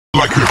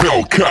Like a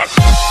Hellcat.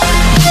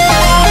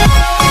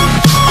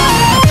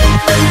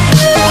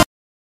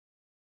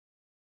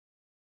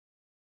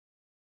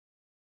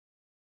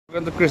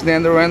 Welcome to Chris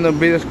Nando Random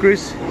Business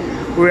Chris.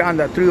 We're on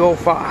the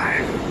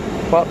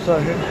 305. Pops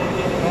out here.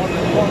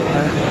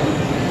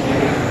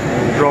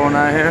 Drone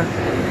out here.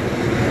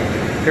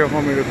 Here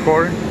for me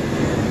recording.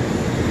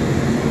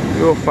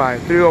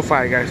 305,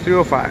 305 guys,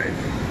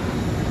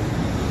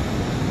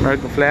 305.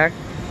 American flag.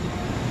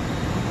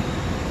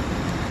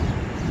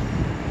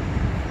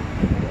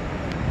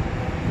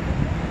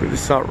 Look at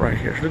this art right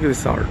here. Look at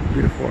this art.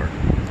 Beautiful art.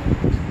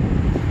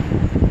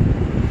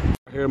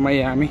 Here in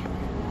Miami.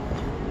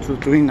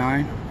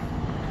 239.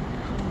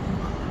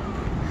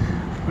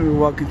 We're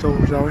walking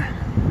towards our way.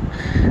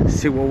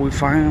 See what we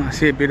find. I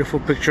see a beautiful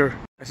picture.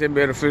 I see a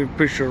beautiful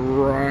picture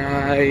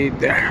right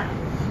there.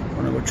 I'm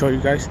gonna go show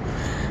you guys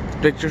the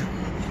picture.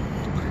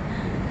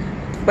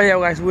 But yeah,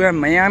 guys, we're in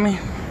Miami.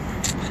 A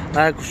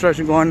lot of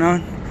construction going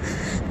on.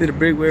 Did a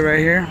big way right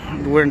here.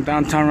 We're in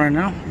downtown right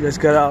now. You guys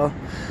got out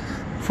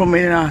from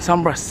eating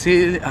some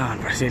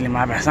Brazilian,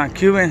 my bad, some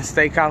Cuban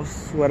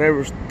steakhouse,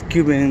 whatever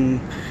Cuban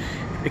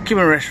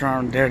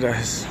restaurant there.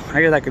 Does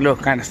I guess like a little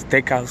kind of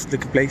steakhouse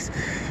looking place.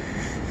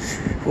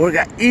 We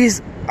got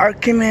East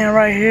Archimedes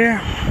right here,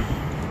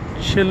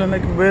 chilling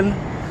like a villain.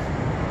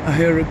 Out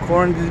here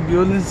recording these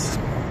buildings.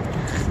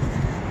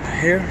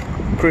 Here,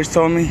 Chris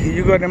told me,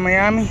 you go to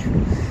Miami,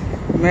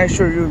 make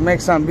sure you make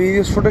some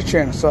videos for the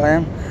channel. So I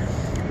am,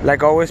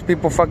 like always,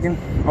 people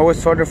fucking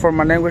always sorry for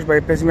my language, but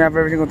it pisses me off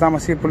every single time I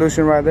see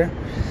pollution right there.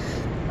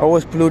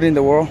 Always polluting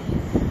the world.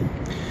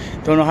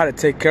 Don't know how to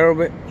take care of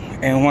it.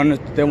 And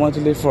they want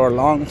to live for a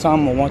long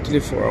time or want to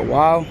live for a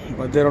while,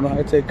 but they don't know how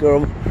to take care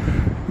of a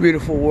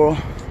beautiful world.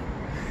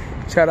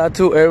 Shout out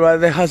to everybody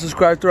that has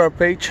subscribed to our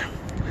page.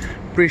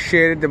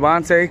 Appreciate it.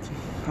 Devante,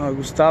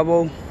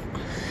 Gustavo,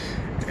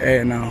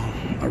 and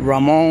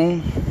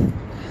Ramon,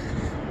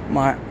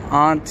 my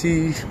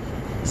auntie,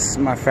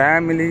 my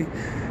family,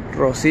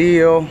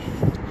 Rocio,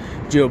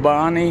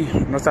 Giovanni.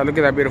 Look at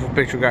that beautiful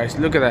picture, guys.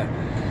 Look at that.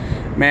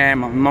 Man,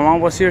 my mom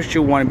was here. She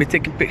wanted to be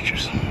taking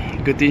pictures.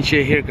 Good thing she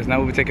ain't here, because now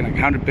we'll be taking like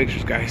 100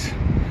 pictures, guys.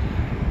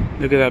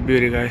 Look at that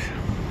beauty, guys.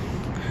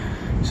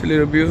 It's a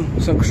little view.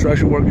 Some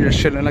construction work, just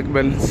chilling like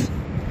balance.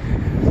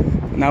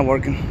 Not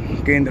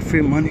working, getting the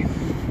free money.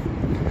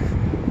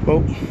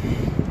 Oh,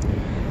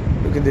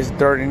 look at this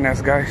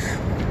dirtiness, guys.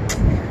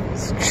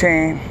 It's a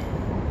shame.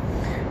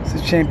 It's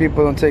a shame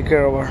people don't take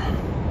care of our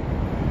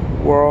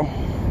world.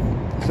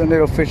 Some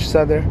little fishes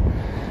out there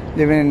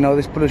living in all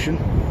this pollution.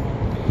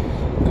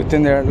 Good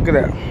thing there. Look at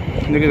that.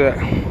 Look at that.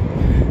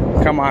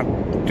 Come on,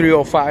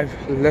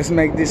 305. Let's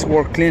make this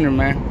world cleaner,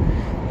 man.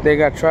 They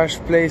got trash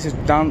places,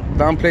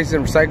 down places,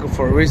 and recycle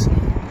for a reason.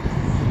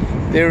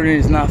 Literally,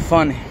 it's not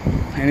funny,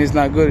 and it's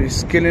not good.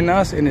 It's killing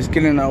us, and it's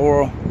killing our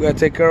world. We gotta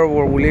take care of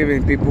where we live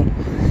in, people.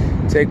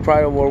 Take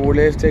pride of where we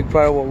live. Take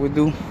pride of what we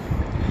do.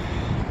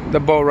 The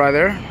boat right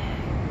there.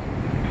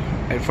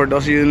 And for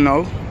those of you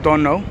who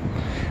don't know,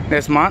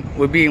 next month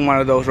we'll be in one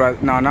of those.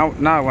 Right? No,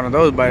 not one of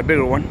those, but a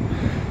bigger one.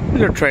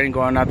 There's a train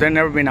going out there.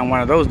 Never been on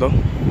one of those though.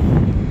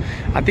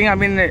 I think I've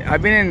been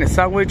in the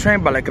subway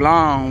train, but like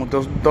long,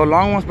 those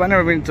long ones, but I've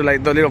never been to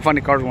like the little funny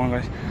cars one,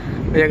 guys.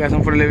 But yeah, guys,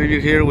 I'm gonna leave you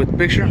here with the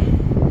picture.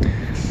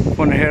 I'm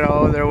gonna head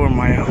over there where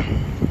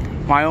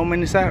my old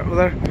man is at over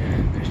there.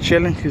 He's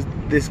chilling.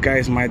 This guy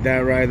is my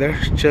dad right there,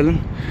 chilling.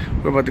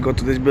 We're about to go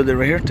to this building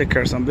right here, take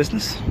care of some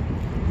business.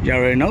 You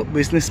already know,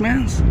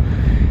 businessmans.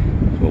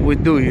 What we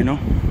do, you know.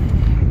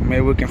 Maybe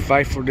we can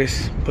fight for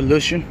this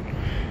pollution,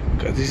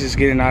 because this is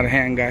getting out of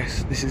hand,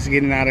 guys. This is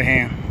getting out of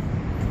hand.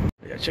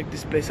 Yeah, check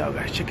this place out,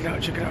 guys. Check it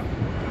out, check it out.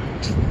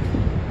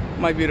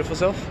 My beautiful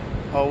self,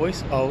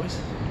 always.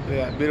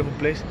 Yeah, beautiful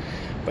place.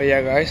 But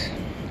yeah, guys,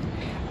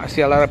 I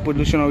see a lot of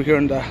pollution over here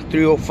in the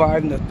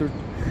 305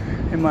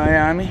 in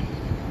Miami.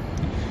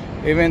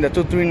 Even the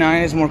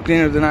 239 is more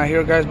cleaner than out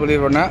here, guys,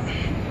 believe it or not.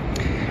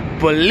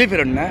 Believe it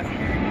or not.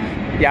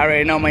 You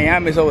already know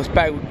Miami is always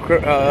packed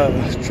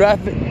with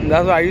traffic.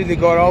 That's why I usually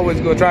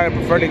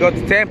prefer to go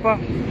to Tampa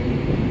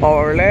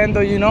or Orlando,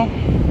 you know.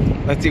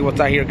 Let's see what's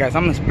out here, guys.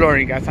 I'm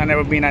exploring, guys. I've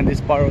never been at this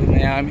part of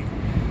Miami.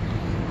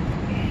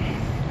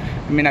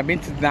 I mean, I've been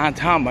to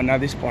downtown, but not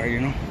this part,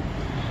 you know.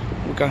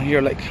 We come here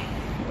like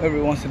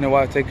every once in a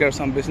while to take care of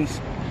some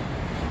business.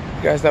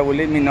 Guys, that will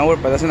lead me nowhere,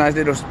 but that's a nice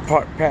little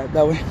path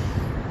that way.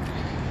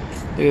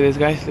 Look at this,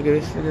 guys. Look at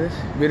this. Look at this.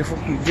 Beautiful,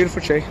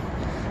 beautiful shade.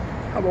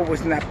 How about we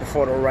snap the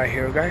photo right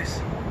here,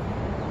 guys?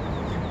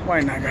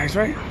 Why not, guys,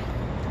 right?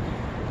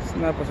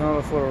 Snap us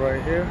another photo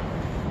right here.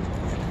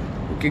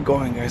 We'll keep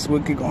going, guys.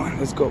 We'll keep going.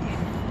 Let's go.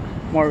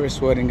 More is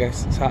sweating,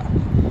 guys. It's hot.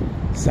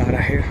 It's hot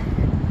out here.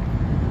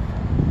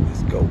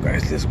 Let's go,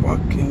 guys. Let's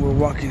walk. And we're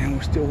walking, and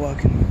we're still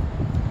walking.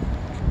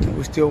 And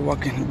we're still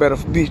walking. Better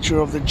picture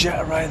of the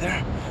jet right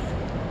there.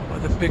 Or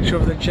the picture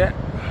of the jet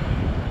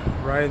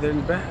right there in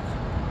the back.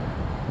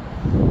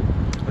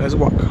 Let's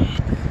walk.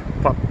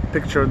 Pop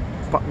picture.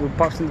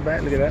 Pops in the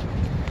back. Look at that.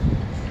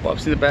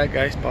 Pops in the back,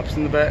 guys. Pops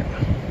in the back.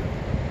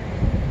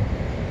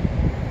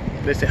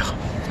 Let's see.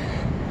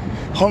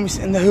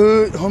 Homies in the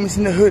hood. Homies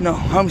in the hood. No,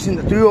 homies in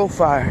the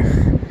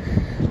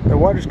 305. The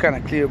water's kind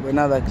of clear, but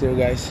not that clear,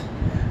 guys.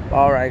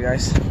 All right,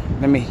 guys.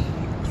 Let me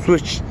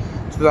switch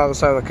to the other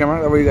side of the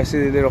camera. That way you guys see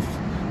the little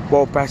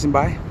boat passing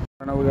by.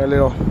 Right now we got a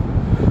little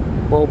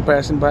boat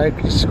passing by.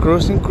 Just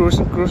cruising,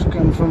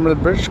 coming from the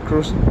bridge,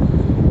 cruising.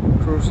 Random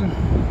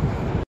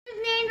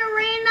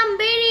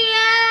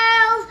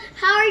videos.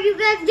 How are you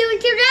guys doing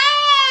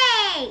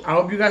today? I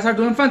hope you guys are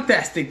doing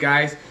fantastic,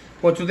 guys.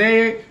 Well,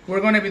 today we're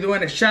going to be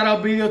doing a shout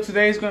out video.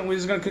 Today we're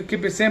just going to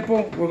keep it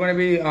simple. We're going to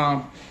be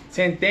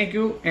saying thank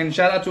you and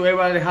shout out to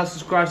everybody that has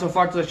subscribed so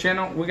far to the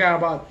channel. We got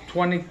about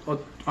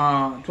 25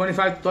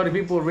 to 30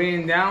 people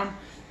reading down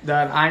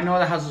that I know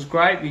that has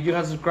subscribed. If you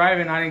have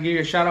subscribed and I didn't give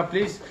you a shout out,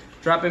 please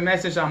drop a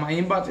message on my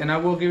inbox and I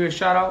will give you a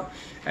shout out.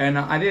 And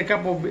I did a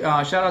couple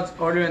shout outs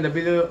earlier in the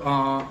video,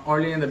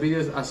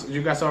 videos, as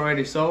you guys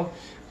already saw.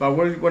 But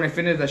we're going to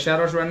finish the shout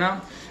outs right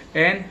now.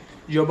 And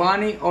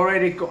Giovanni we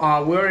already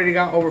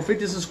got over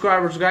 50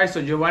 subscribers, guys.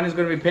 So Giovanni's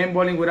going to be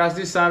paintballing with us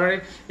this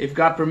Saturday, if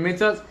God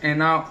permits us. And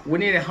now we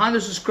need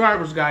 100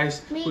 subscribers,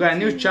 guys. We got a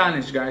new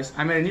challenge, guys.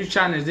 I made a new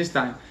challenge this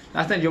time.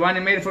 Last time Giovanni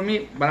made it for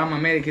me, but I'm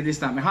gonna make it this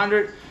time.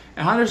 100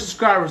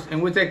 subscribers,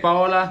 and we take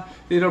Paola,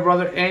 little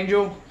brother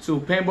Angel, to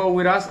paintball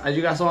with us, as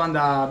you guys saw on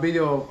the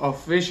video of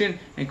fishing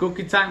and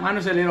cookie time. I know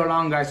it's a little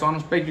long, guys, so I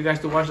don't expect you guys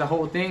to watch the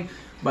whole thing,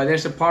 but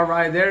there's a part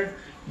right there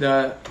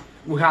that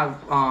we have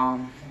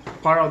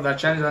part of the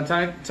challenge that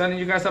I'm telling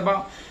you guys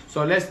about.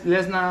 So let's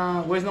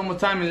not waste no more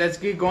time and let's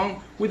get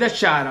going with the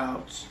shout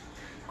outs.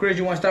 Chris,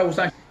 you want to start with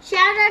something? Shout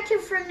out to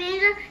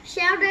Fernando,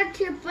 shout out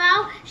to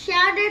Pao,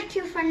 shout out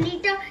to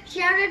Fernito,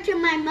 shout out to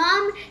my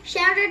mom,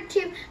 shout out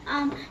to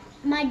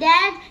my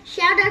dad,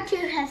 shout out to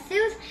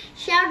Jesus,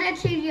 shout out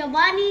to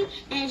Giovanni,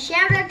 and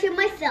shout out to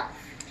myself.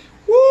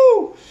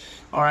 Woo!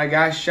 Alright,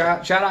 guys,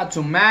 shout out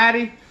to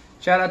Maddie,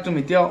 shout out to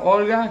mi tía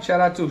Olga,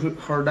 shout out to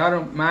her daughter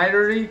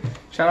Mallory,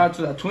 shout out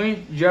to the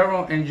twins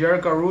Gerald and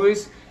Jerica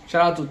Ruiz,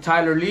 shout out to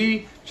Tyler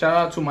Lee, shout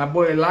out to my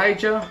boy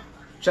Elijah,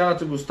 shout out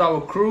to Gustavo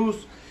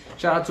Cruz,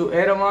 shout out to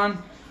Edelman,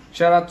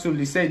 shout out to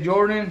Lisette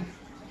Jordan,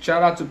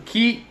 shout out to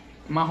Keith,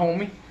 my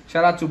homie,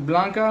 shout out to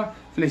Blanca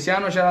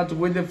Feliciano, shout out to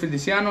Wilder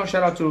Feliciano,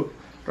 shout out to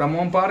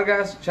Ramon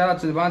Vargas, shout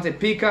out to Devante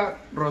Pica,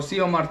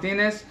 Rocio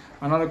Martinez,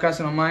 another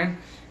cousin of mine,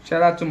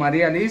 shout out to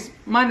Maria Liz,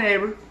 my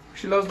neighbor,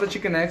 she loves the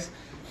chicken eggs,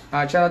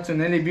 shout out to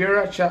Nelly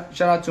Vera,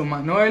 shout out to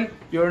Manuel,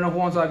 you already know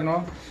who I'm talking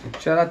about,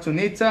 shout out to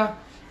Nita,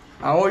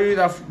 I owe you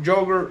that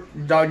jogger,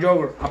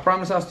 I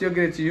promise I'll still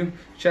get it to you,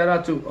 shout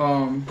out to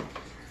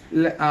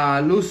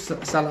Luz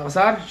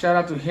Salazar, shout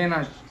out to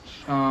Hannah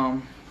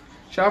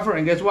Schaffer,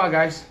 and guess what,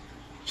 guys?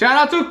 Shout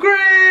out to Chris!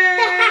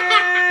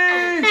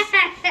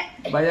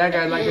 But yeah,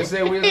 guys, like I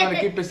said, we're gonna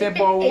keep it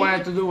simple. All we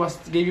wanted to do was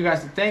give you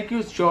guys the thank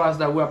yous, show us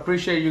that we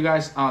appreciate you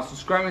guys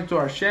subscribing to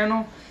our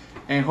channel,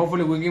 and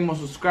hopefully we get more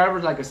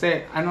subscribers. Like I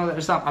said, I know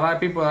there's a lot of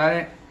people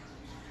that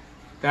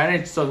I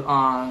didn't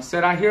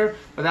set out here,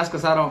 but that's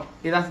because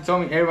it doesn't tell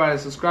me everybody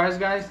subscribes,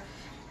 guys.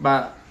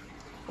 But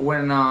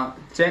when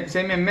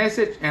send me a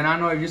message and I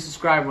know if you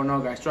subscribe or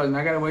not, guys. Trust me,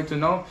 I gotta wait to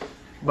know,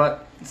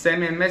 but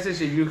send me a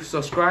message if you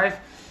subscribe,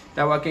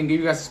 that way I can give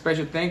you guys a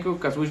special thank you,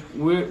 because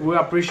we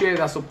appreciate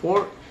that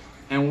support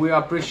and we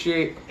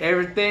appreciate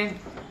everything,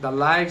 the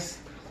likes,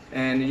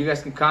 and you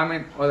guys can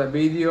comment all the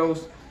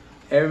videos,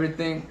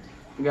 everything,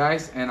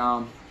 guys.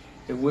 And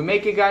if we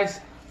make it, guys,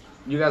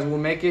 you guys will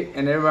make it,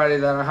 and everybody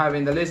that are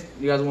having the list,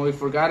 you guys won't be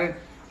forgotten.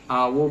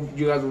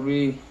 You guys will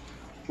be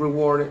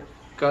rewarded,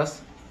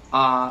 because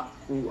how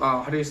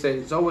do you say,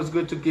 it's always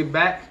good to give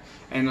back,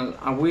 and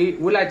we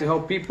like to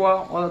help people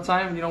out all the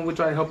time. You know, we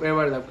try to help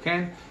everybody that we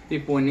can,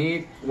 people in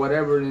need,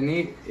 whatever they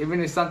need,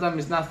 even if sometimes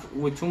it's not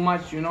with too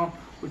much, you know,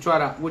 we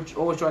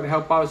always try to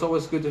help out. It's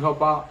always good to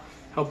help out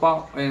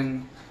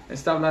and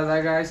stuff like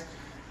that, guys.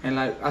 And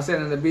like I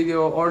said in the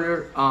video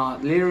earlier,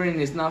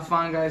 littering is not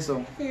fun, guys,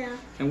 so yeah,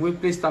 and we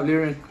please stop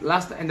littering.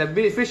 In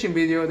the fishing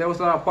video, there was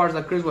a lot of parts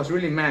that Chris was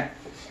really mad,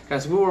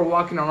 because we were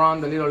walking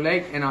around the little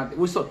lake and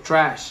we saw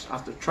trash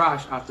after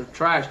trash after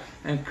trash,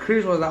 and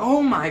Chris was like,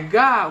 oh my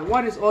god,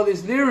 what is all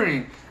this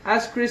littering?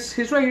 Ask Chris,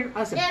 he's right here.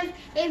 Ask him.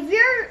 If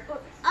you're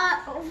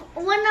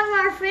one of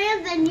our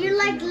fans and you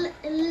like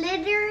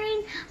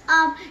littering,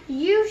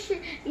 you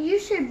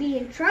should be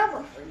in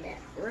trouble for that,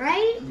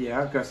 right?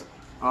 Yeah, because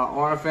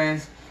our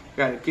fans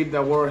gotta keep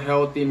the world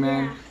healthy,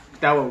 man. Yeah.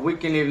 That way we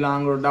can live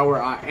longer, that way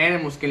our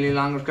animals can live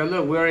longer. Because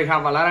look, we already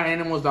have a lot of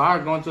animals that are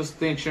going to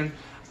extinction.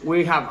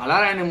 We have a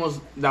lot of animals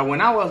that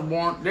when I was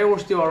born, they were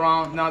still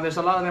around. Now there's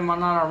a lot of them are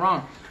not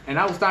around. And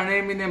I will start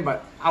naming them,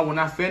 but I will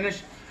not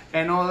finish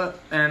and all that.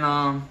 And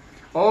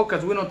all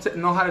because we don't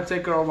know how to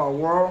take care of our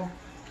world,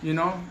 you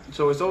know.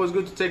 So it's always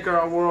good to take care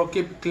of our world,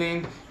 keep it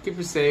clean, keep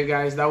it safe,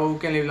 guys. That way we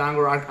can live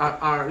longer.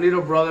 Our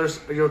little brothers,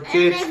 your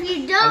kids.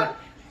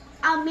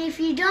 And if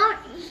you don't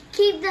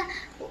keep the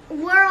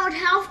world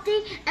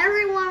healthy,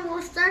 everyone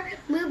will start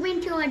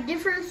moving to a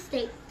different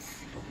state.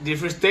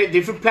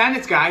 Different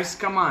planets, guys.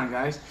 Come on,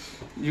 guys.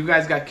 You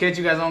guys got kids.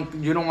 You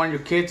don't want your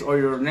kids or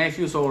your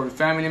nephews or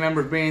family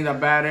members being in the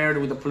bad air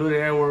with the polluted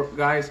air,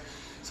 guys.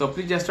 So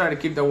please just try to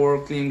keep the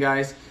world clean,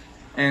 guys.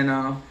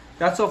 And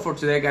that's all for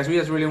today, guys. We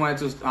just really wanted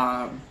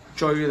to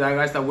show you that,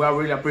 guys, that we are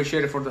really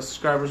appreciated for the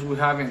subscribers we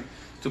have, and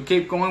to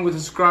keep going with the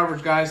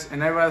subscribers, guys.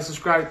 And everybody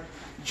subscribe,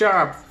 share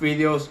our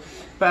videos,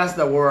 pass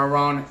the word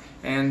around,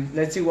 and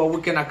let's see what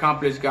we can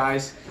accomplish,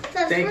 guys.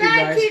 Subscribe Thank you,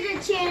 guys. to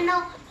the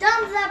channel,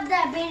 thumbs up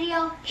that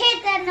video,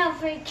 hit that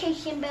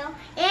notification bell,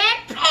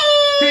 and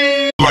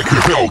peace! Like a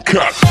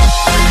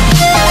Hellcat.